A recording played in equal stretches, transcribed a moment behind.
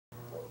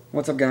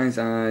What's up guys,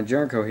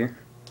 Jericho here.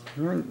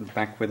 We're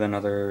back with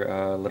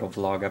another little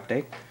vlog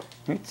update,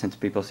 right, since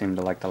people seem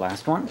to like the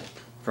last one,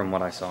 from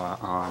what I saw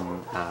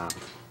on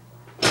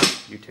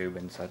YouTube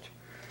and such,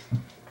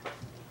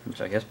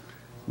 which I guess.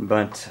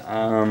 But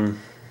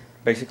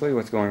basically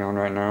what's going on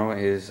right now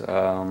is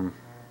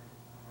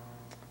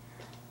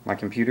my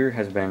computer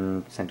has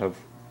been sent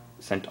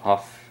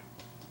off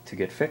to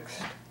get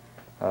fixed.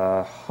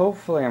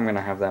 Hopefully I'm going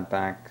to have that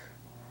back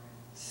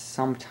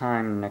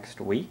sometime next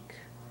week,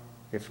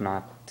 if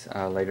not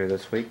later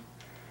this week.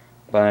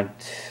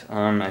 But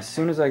as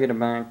soon as I get it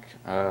back,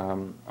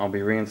 I'll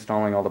be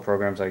reinstalling all the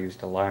programs I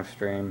used to live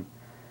stream.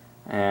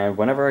 And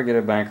whenever I get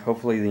it back,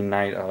 hopefully the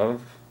night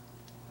of,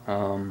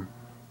 I'll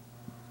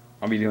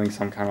be doing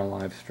some kind of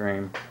live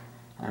stream.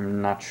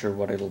 I'm not sure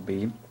what it'll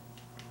be.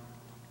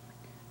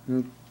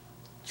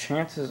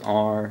 Chances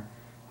are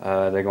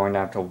they're going to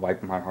have to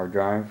wipe my hard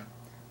drive.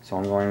 So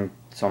I'm going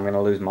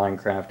to lose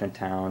Minecraft and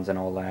towns and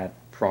all that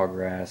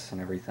progress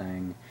and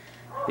everything,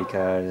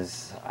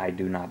 because I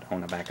do not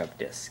own a backup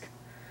disk,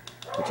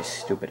 which is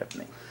stupid of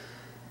me.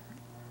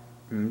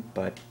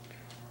 But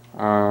you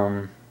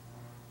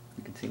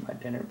can see my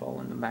dinner bowl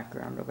in the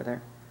background over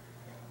there.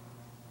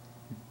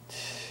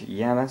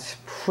 Yeah, that's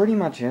pretty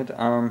much it.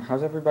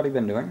 How's everybody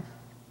been doing?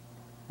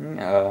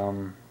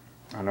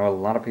 I know a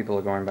lot of people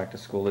are going back to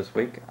school this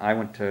week. I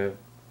went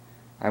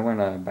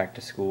back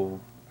to school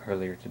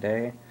earlier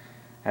today.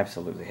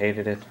 Absolutely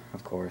hated it.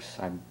 Of course,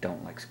 I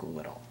don't like school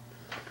at all.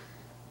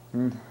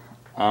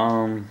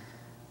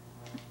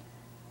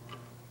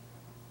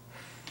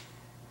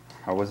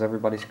 How was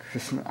everybody's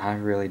Christmas? I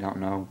really don't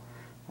know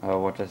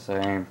what to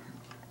say.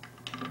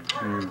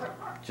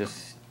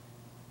 This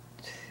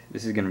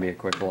is gonna be a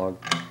quick vlog.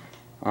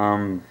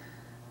 I've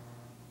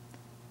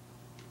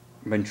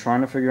been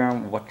trying to figure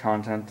out what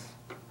content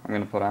I'm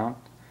gonna put out.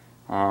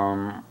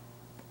 I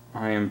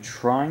am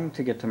trying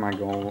to get to my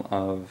goal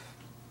of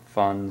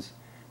funds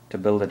to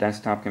build a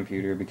desktop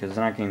computer, because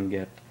then I can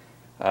get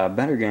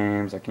better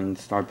games. I can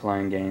start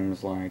playing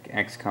games like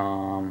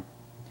XCOM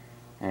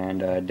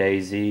and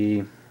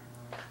DayZ,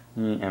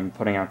 and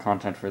putting out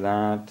content for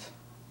that.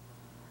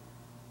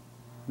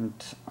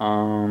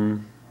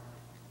 And,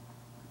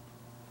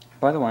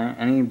 by the way,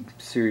 any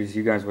series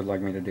you guys would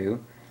like me to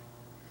do,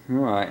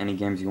 any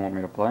games you want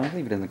me to play,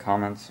 leave it in the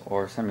comments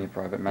or send me a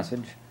private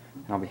message,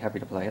 and I'll be happy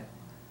to play it,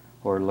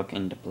 or look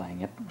into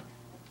playing it,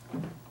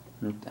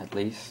 at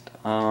least.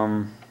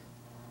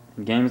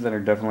 Games that are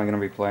definitely going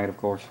to be played, of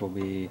course, will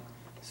be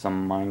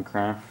some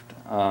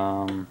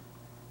Minecraft.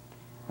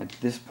 At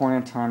this point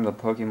in time, the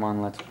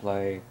Pokemon Let's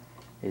Play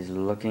is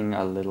looking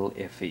a little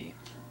iffy.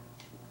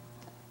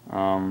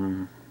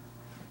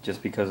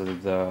 Just because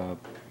of the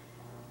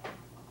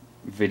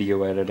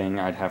video editing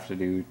I'd have to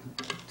do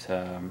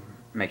to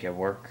make it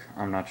work.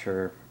 I'm not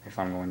sure if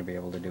I'm going to be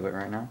able to do it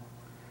right now.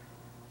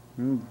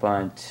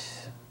 But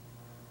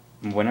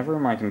whenever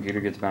my computer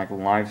gets back,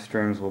 live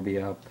streams will be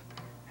up,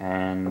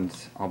 and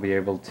I'll be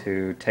able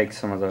to take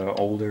some of the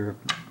older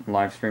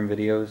live stream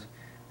videos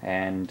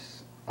and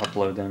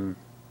upload them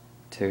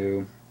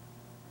to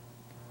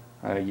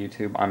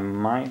YouTube. I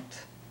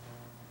might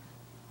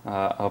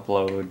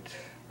upload,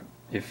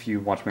 if you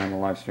watch me on the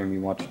live stream,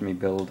 you watched me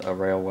build a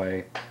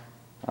railway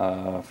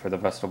for the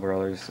Vestal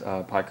Brothers,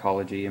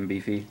 Pycology and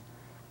Beefy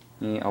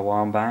a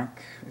while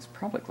back. It's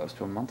probably close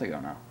to a month ago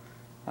now.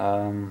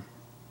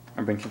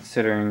 I've been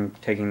considering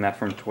taking that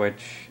from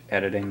Twitch,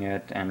 editing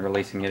it, and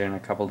releasing it in a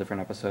couple different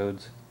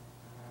episodes.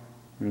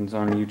 It's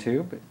on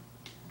YouTube.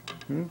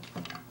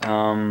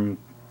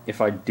 If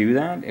I do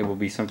that, it will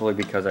be simply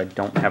because I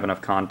don't have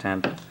enough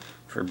content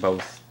for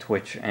both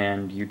Twitch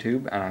and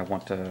YouTube, and I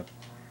want to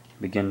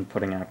begin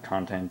putting out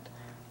content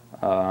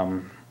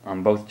on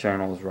both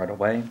channels right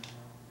away.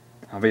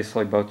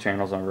 Obviously, both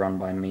channels are run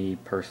by me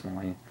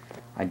personally.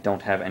 I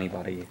don't have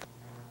anybody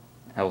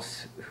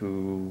else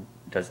who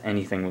does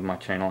anything with my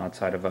channel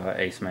outside of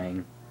Ace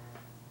Main,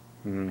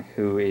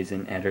 who is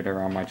an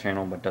editor on my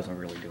channel but doesn't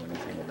really do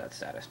anything with that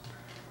status.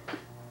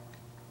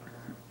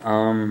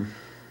 Let's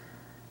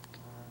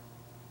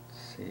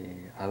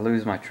see, I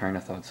lose my train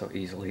of thought so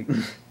easily.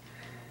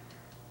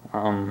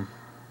 What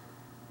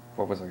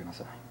was I gonna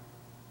say?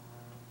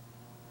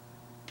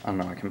 Oh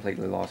no, I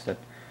completely lost it.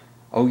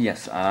 Oh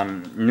yes,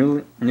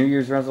 New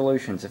Year's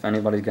resolutions. If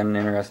anybody's got an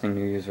interesting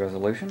New Year's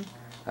resolution,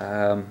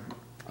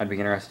 I'd be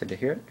interested to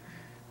hear it.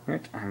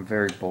 Right, I'm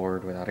very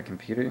bored without a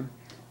computer.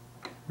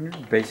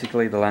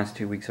 Basically, the last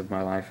 2 weeks of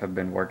my life have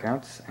been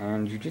workouts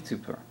and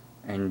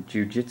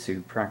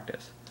jujitsu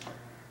practice.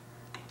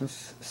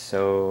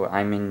 So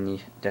I'm in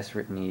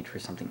desperate need for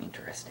something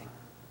interesting.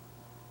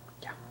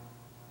 Yeah.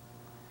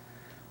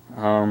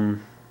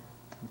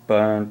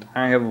 But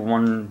I have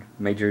one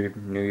major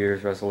New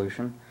Year's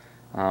resolution,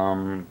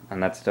 and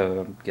that's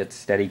to get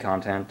steady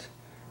content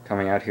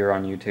coming out here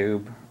on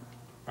YouTube.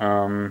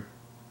 The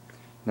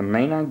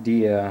main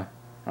idea,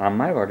 I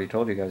might have already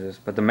told you guys this,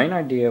 but the main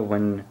idea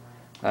when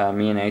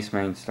me and Ace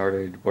Main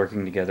started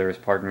working together as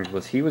partners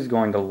was he was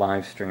going to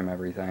live stream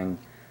everything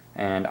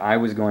and I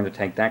was going to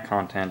take that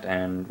content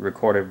and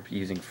record it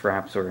using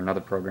Fraps or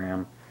another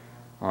program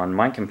on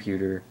my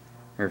computer,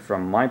 or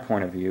from my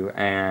point of view,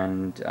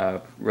 and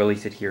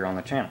release it here on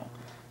the channel.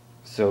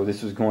 So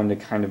this was going to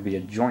kind of be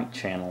a joint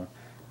channel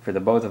for the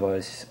both of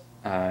us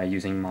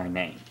using my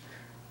name.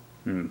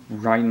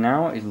 Right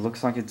now, it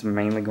looks like it's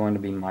mainly going to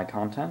be my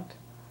content,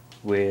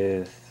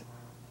 with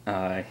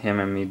him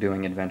and me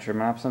doing adventure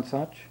maps and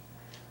such.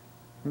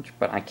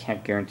 But I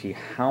can't guarantee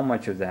how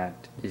much of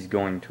that is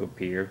going to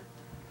appear.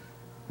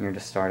 Here to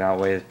start out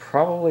with,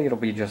 probably it'll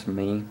be just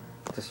me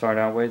to start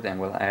out with, and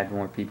we'll add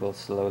more people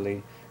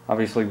slowly.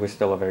 Obviously, we're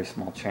still a very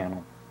small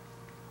channel.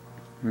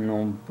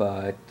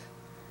 But,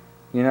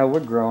 we're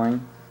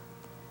growing.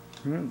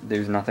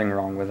 There's nothing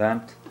wrong with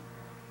that.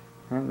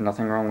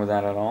 Nothing wrong with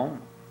that at all.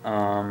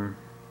 I'm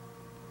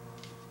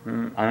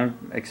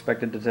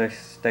expected to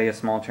stay a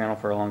small channel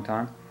for a long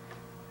time,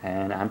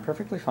 and I'm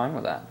perfectly fine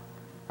with that.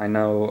 I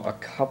know a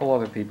couple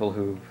other people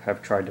who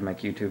have tried to make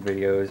YouTube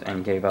videos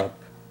and gave up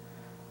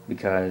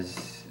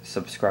because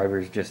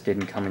subscribers just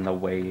didn't come in the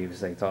waves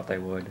they thought they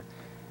would.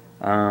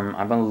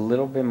 I'm a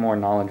little bit more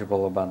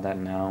knowledgeable about that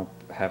now,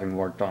 having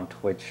worked on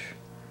Twitch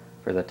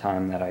for the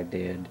time that I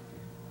did,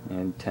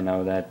 and to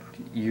know that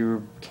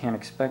you can't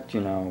expect,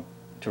 to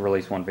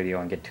release one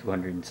video and get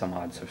 200 and some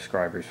odd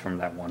subscribers from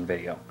that one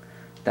video.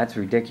 That's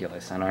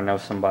ridiculous, and I know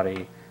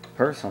somebody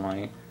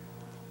personally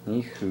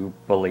who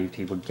believed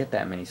he would get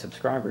that many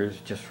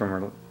subscribers just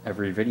from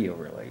every video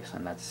release,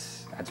 and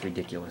that's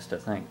ridiculous to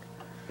think.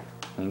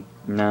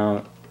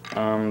 Now,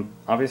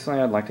 obviously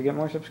I'd like to get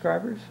more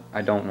subscribers.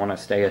 I don't want to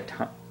stay a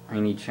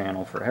tiny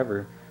channel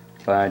forever,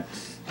 but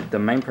the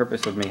main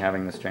purpose of me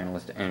having this channel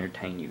is to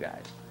entertain you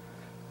guys.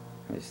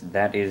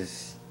 That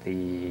is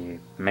the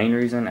main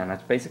reason, and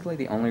that's basically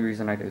the only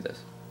reason I do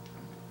this,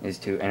 is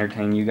to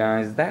entertain you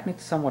guys. That and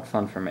it's somewhat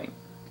fun for me.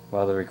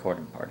 Well, the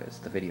recording part is.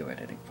 The video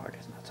editing part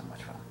is not so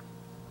much fun.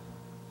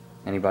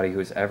 Anybody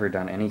who's ever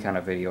done any kind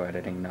of video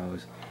editing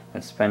knows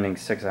that spending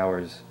 6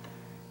 hours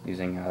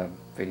using a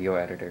video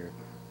editor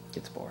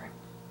gets boring.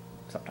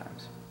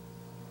 Sometimes.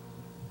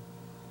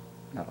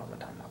 Not all the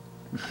time,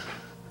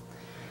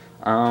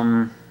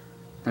 though.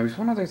 There was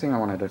one other thing I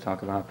wanted to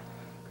talk about.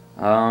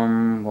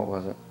 What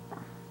was it?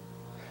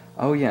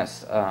 Oh,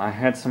 yes. I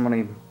had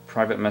somebody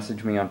private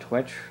message me on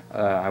Twitch.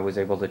 I was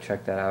able to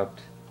check that out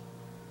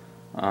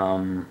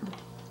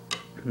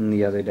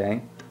the other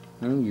day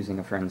using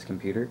a friend's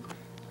computer.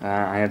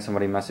 I had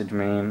somebody message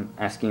me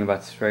asking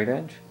about Straight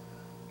Edge.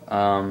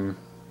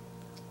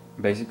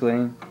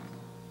 Basically,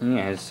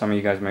 as some of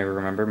you guys may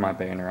remember, my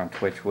banner on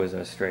Twitch was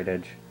a Straight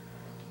Edge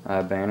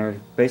banner.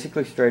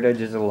 Basically, Straight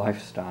Edge is a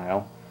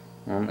lifestyle.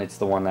 It's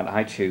the one that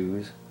I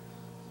choose.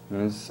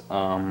 Is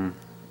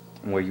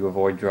where you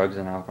avoid drugs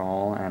and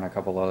alcohol and a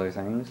couple other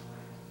things.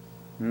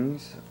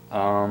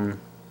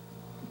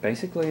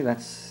 Basically,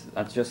 that's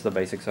just the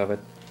basics of it.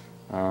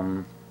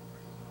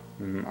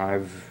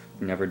 I've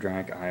never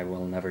drank. I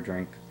will never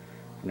drink.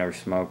 I've never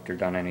smoked or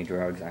done any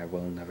drugs. I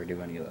will never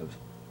do any of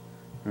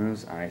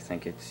those. I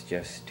think it's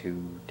just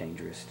too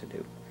dangerous to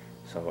do.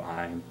 So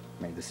I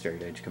made the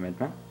Straight Edge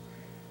commitment.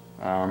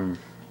 I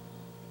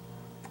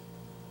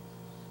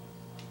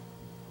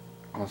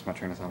lost my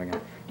train of thought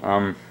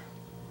again.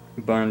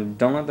 But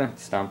don't let that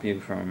stop you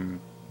from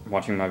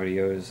watching my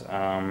videos.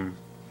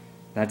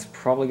 That's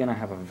probably going to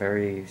have a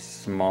very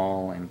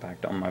small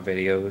impact on my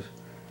videos.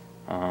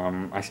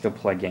 I still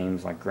play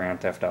games like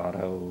Grand Theft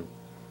Auto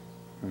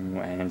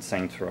and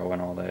Saints Row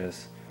and all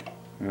this.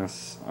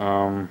 Yes,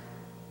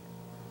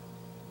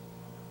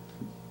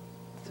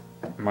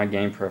 my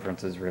game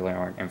preferences really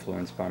aren't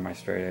influenced by my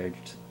Straight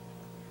Edge.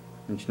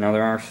 Now,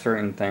 there are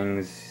certain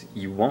things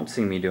you won't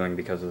see me doing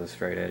because of the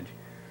Straight Edge.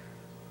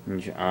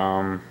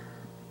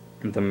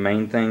 The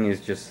main thing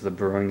is just the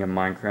brewing of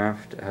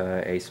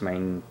Minecraft. Ace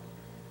Main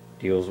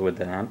deals with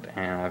that,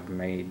 and I've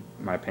made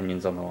my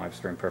opinions on the live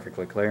stream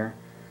perfectly clear.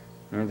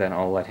 And then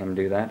I'll let him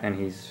do that, and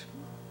he's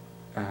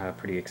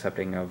pretty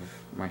accepting of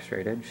my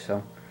Straight Edge,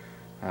 so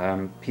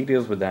he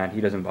deals with that.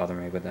 He doesn't bother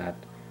me with that,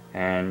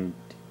 and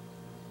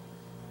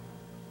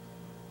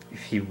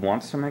if he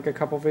wants to make a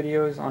couple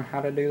videos on how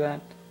to do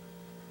that,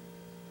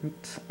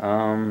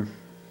 I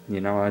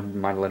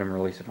might let him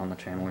release it on the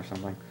channel or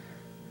something.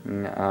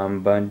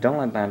 But don't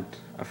let that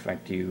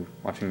affect you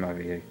watching my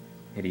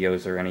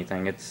videos or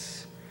anything.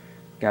 It's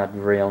got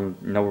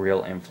no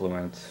real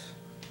influence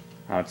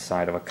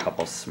outside of a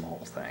couple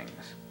small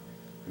things.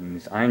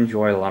 I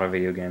enjoy a lot of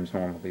video games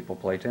normal people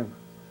play too.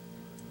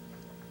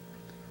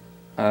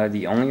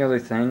 The only other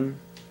thing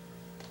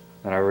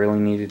that I really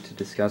needed to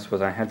discuss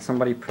was I had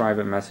somebody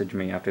private message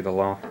me after the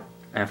last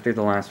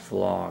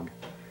vlog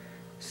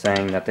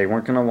saying that they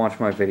weren't going to watch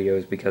my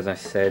videos because I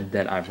said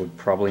that I would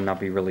probably not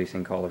be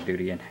releasing Call of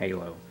Duty and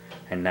Halo,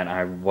 and that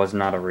I was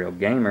not a real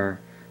gamer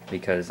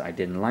because I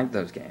didn't like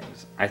those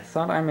games. I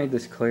thought I made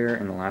this clear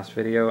in the last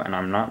video, and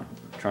I'm not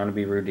trying to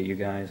be rude to you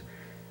guys,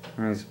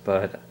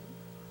 but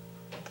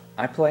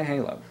I play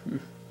Halo.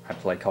 I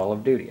play Call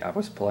of Duty. I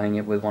was playing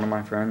it with one of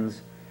my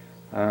friends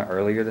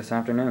earlier this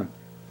afternoon.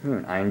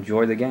 I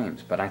enjoy the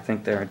games, but I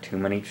think there are too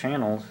many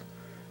channels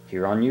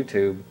here on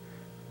YouTube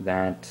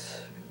that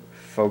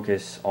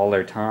focus all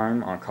their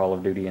time on Call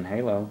of Duty and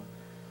Halo,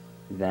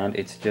 that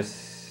it's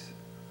just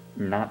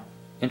not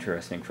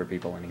interesting for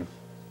people anymore.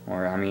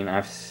 I mean,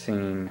 I've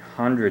seen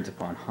hundreds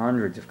upon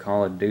hundreds of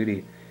Call of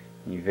Duty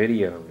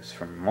videos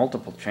from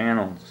multiple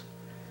channels.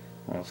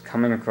 Well, it's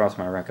coming across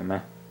my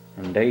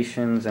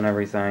recommendations and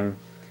everything,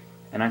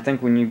 and I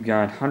think when you've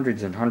got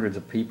hundreds and hundreds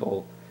of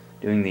people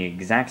doing the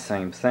exact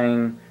same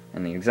thing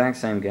and the exact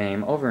same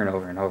game over and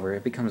over and over,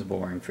 it becomes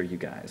boring for you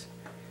guys.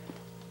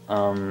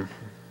 Now,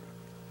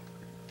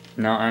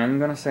 I'm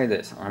going to say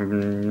this.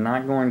 I'm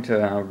not going to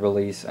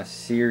release a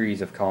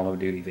series of Call of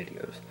Duty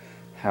videos.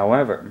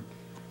 However,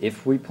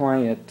 if we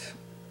play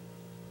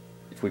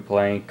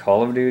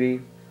Call of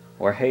Duty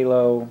or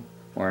Halo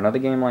or another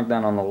game like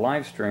that on the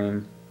live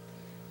stream,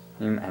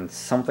 and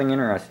something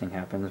interesting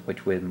happens,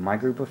 which with my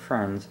group of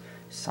friends,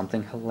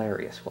 something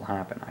hilarious will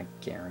happen. I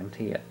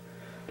guarantee it.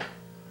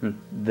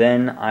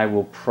 Then I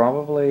will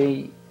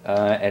probably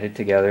edit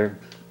together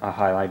a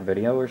highlight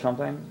video or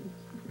something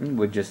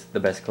with just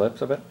the best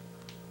clips of it.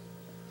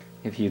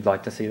 If you'd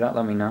like to see that,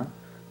 let me know.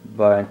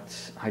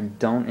 But I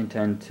don't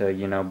intend to,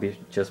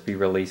 just be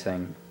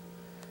releasing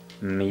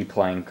me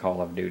playing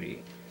Call of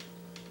Duty.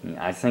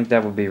 I think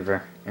that would be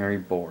very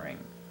boring,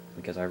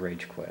 because I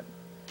rage quit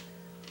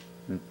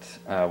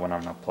when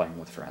I'm not playing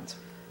with friends.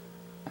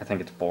 I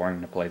think it's boring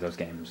to play those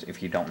games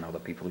if you don't know the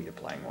people you're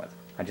playing with.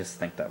 I just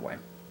think that way.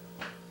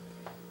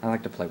 I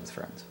like to play with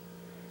friends.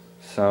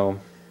 So,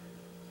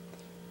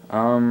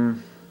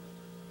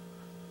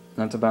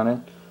 that's about it.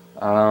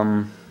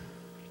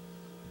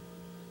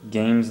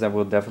 Games that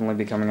will definitely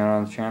be coming out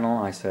on the channel,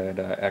 I said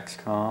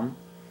XCOM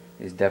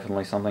is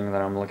definitely something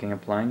that I'm looking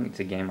at playing. It's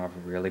a game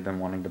I've really been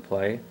wanting to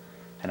play,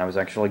 and I was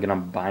actually going to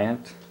buy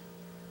it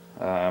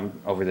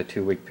over the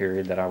 2-week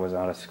period that I was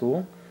out of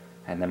school,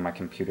 and then my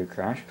computer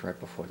crashed right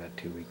before that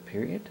 2-week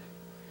period.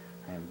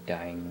 I am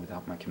dying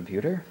without my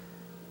computer.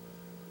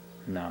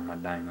 No, I'm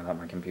not dying without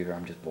my computer,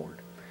 I'm just bored.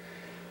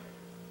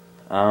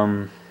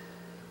 And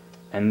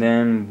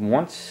then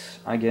once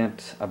I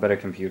get a better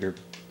computer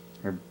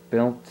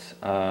built,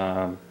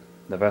 the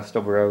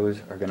Vestal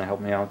Bros are going to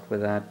help me out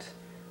with that.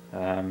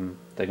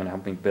 They're going to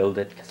help me build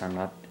it, because I'm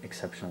not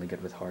exceptionally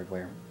good with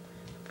hardware.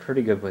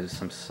 Pretty good with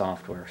some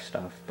software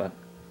stuff, but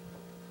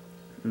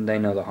they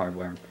know the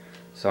hardware.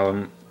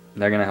 So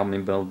they're going to help me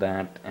build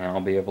that, and I'll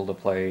be able to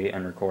play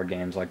and record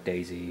games like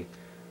DayZ,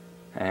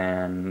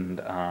 and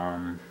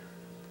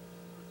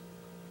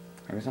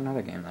there's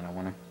another game that I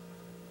wanted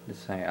to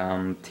say,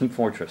 Team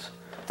Fortress,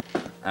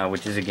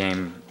 which is a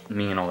game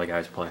me and all the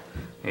guys play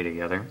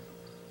together.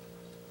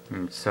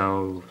 And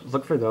so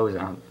look for those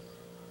out.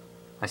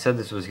 I said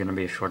this was going to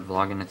be a short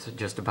vlog, and it's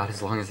just about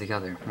as long as the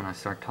other. When I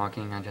start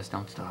talking, I just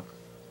don't stop.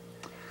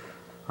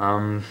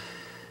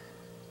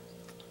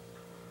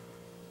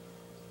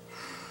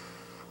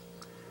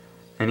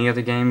 Any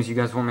other games you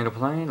guys want me to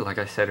play? Like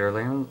I said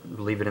earlier,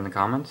 leave it in the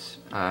comments.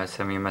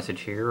 Send me a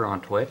message here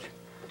on Twitch.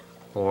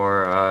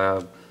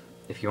 Or,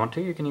 if you want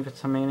to, you can even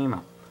send me an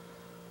email.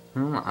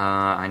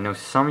 I know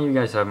some of you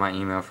guys have my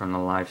email from the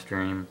live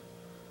stream.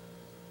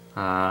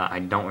 I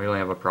don't really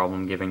have a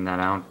problem giving that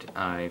out.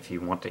 If you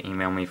want to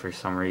email me for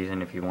some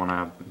reason, if you want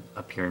to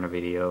appear in a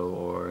video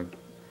or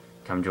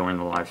come join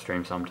the live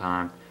stream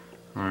sometime,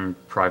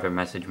 private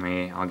message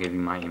me. I'll give you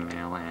my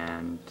email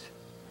and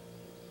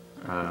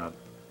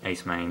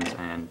Ace Mains,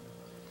 and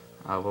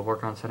we'll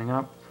work on setting it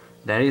up.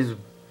 That is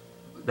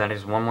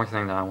one more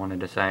thing that I wanted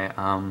to say.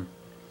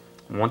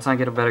 Once I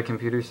get a better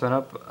computer set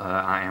up,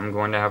 I am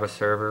going to have a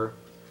server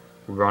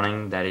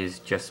running that is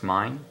just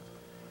mine,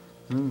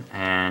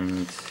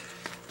 and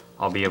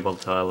I'll be able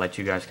to let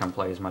you guys come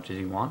play as much as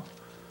you want,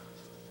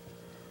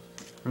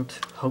 and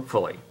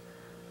hopefully,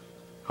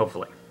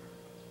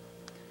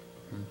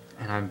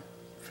 and I'm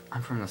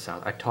from the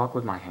south. I talk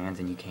with my hands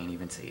and you can't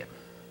even see it.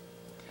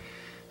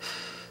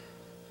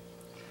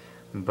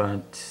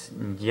 But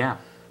yeah,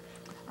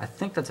 I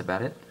think that's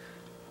about it.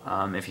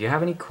 If you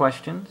have any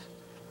questions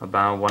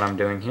about what I'm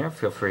doing here,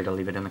 feel free to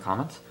leave it in the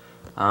comments.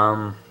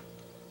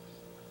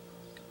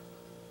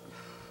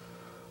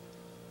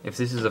 If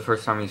this is the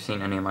first time you've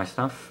seen any of my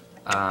stuff,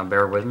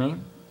 bear with me.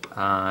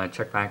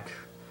 Check back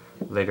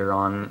later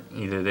on,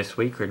 either this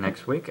week or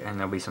next week, and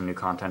there'll be some new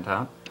content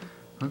out.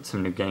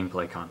 Some new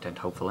gameplay content,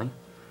 hopefully.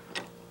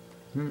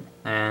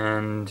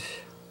 And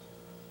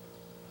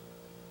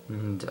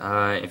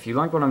if you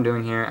like what I'm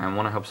doing here and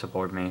want to help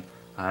support me,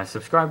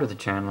 subscribe to the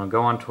channel,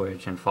 go on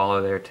Twitch, and follow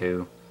there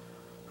too.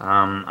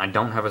 I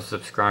don't have a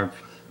subscribe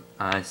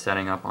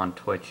setting up on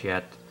Twitch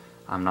yet.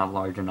 I'm not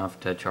large enough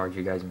to charge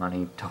you guys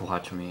money to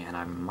watch me, and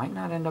I might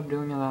not end up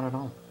doing that at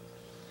all.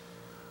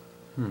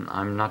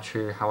 I'm not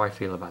sure how I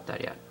feel about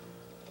that yet.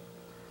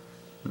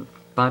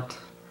 But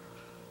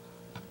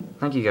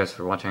thank you guys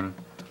for watching.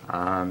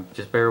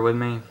 Just bear with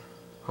me.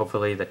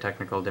 Hopefully the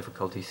technical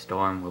difficulty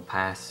storm will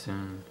pass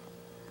soon,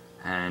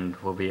 and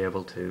we'll be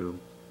able to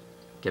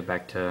get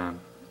back to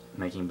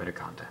making better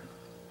content.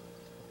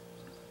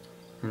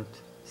 And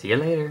see you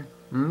later.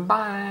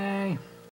 Bye!